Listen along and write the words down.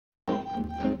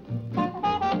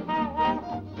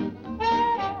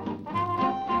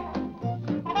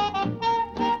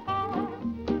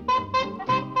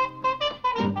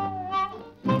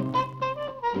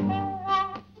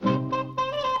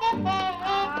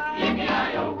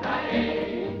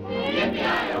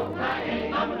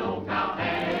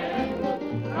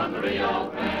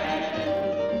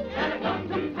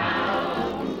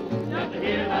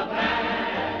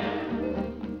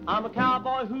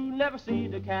never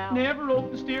seen a cow. Never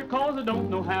roped a steer 'cause I don't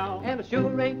know how. And I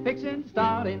sure ain't fixing to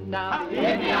start him now.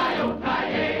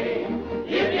 Yippee-yi-yo-ki-yay,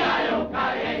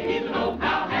 yippee-yi-yo-ki-yay, he's an old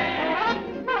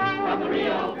cowhand from the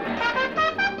Rio Grande.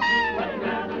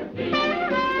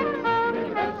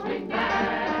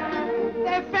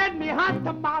 They fed me hot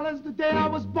tamales the day I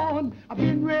was born. I've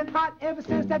been red hot ever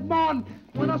since that morning.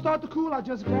 When I start to cool, I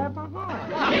just grab my horn.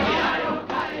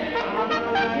 Yippee-yi-yo-ki-yay,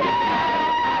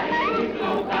 yippee-yi-yo-ki-yay, he's an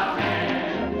old cowhand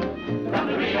from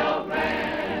the Rio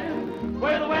Grande,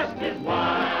 where the West is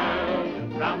wild,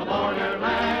 from the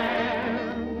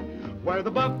borderland. Where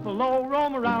the buffalo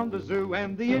roam around the zoo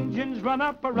and the Indians run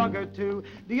up a rug or two.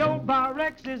 The old Bar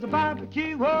Rex is a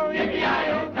barbecue. Oh,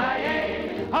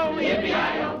 Yippee-yi-yo-ki-yay, oh,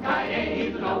 yippee-yi-yo-ki-yay,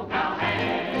 he's an old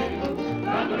cowhand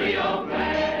from the Rio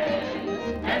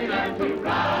Grande. And he learned to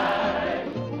ride,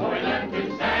 oh, he learned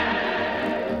to stand.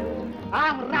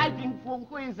 I'm riding full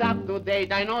who is up to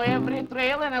date. I know every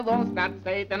trail and I don't start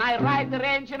state. And I ride the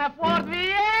range in a Ford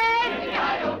V8.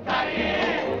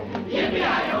 Yippee-yi-yo-ki-yay,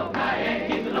 yippee-yi-yo-ki-yay,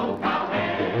 he's an old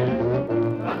cowhand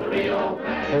from the Rio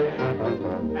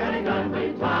Grande. And he done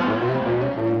me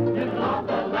time, living off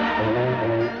the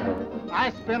land. I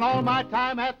spend all my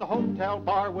time at the hotel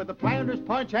bar with a planter's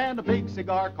punch and a big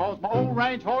cigar, 'cause my old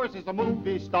range horse is a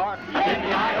movie star.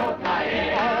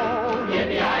 Yippee-yi-yo-ki-yay, oh,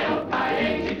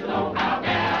 yippee-yi-yo-ki-yay, she's an old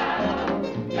cowgirl,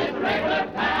 just a regular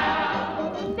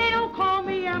pal. They don't call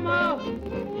me Emma,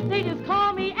 they just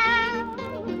call me Al.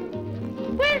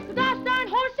 Where's the gosh darn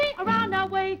horsey around our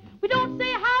way? We don't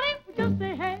say howdy, we just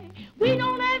say hey. We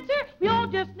don't answer, we all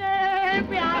just say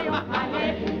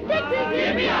yippee-yi-yo-ki-yay.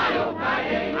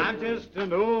 Yippee-yi-yo-ki-yay, I'm just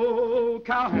an old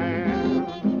cowhand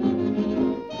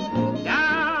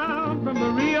down from the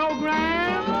Rio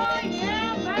Grande. Oh,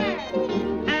 yeah, man.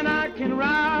 And I can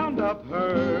round up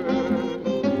her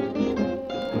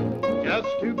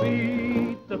just to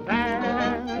beat the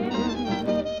band.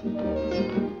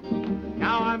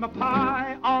 Now I'm a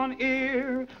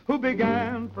pioneer who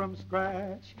began from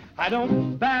scratch. I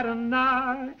don't bat an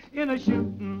eye in a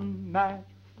shooting match.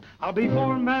 I'll be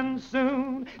foreman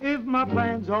soon if my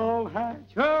plans all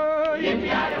hatch. Oh,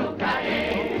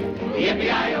 yippee-yi-yo-ki-yay,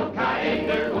 yippee-yi-yo-ki-yay,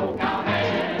 there's old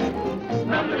cowhand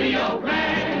from the Rio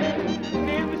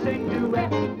Grande. if we sing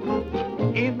duet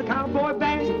in the cowboy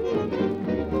band,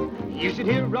 you should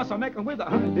hear us making with a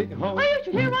honey ho. Oh, you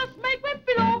should hear us make with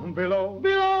below. Below,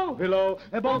 below, below,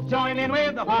 and both join in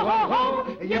with the ho ho ho.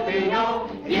 Yippee-yo,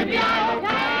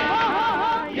 Yippee-yi-yo-ki-yay, ho ho ho,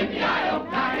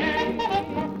 yippee-yi-yo-ki-yay.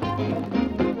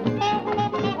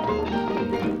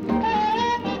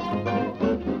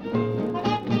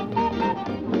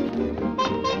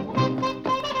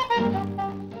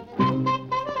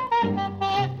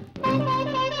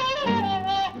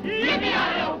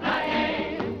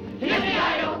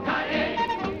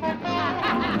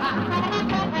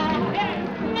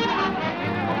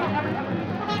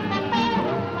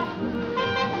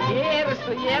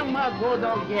 Yema, good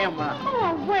old Yema.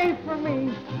 Oh, away from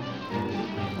me.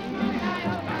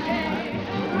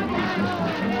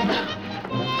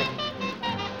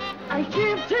 I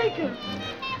can't take it.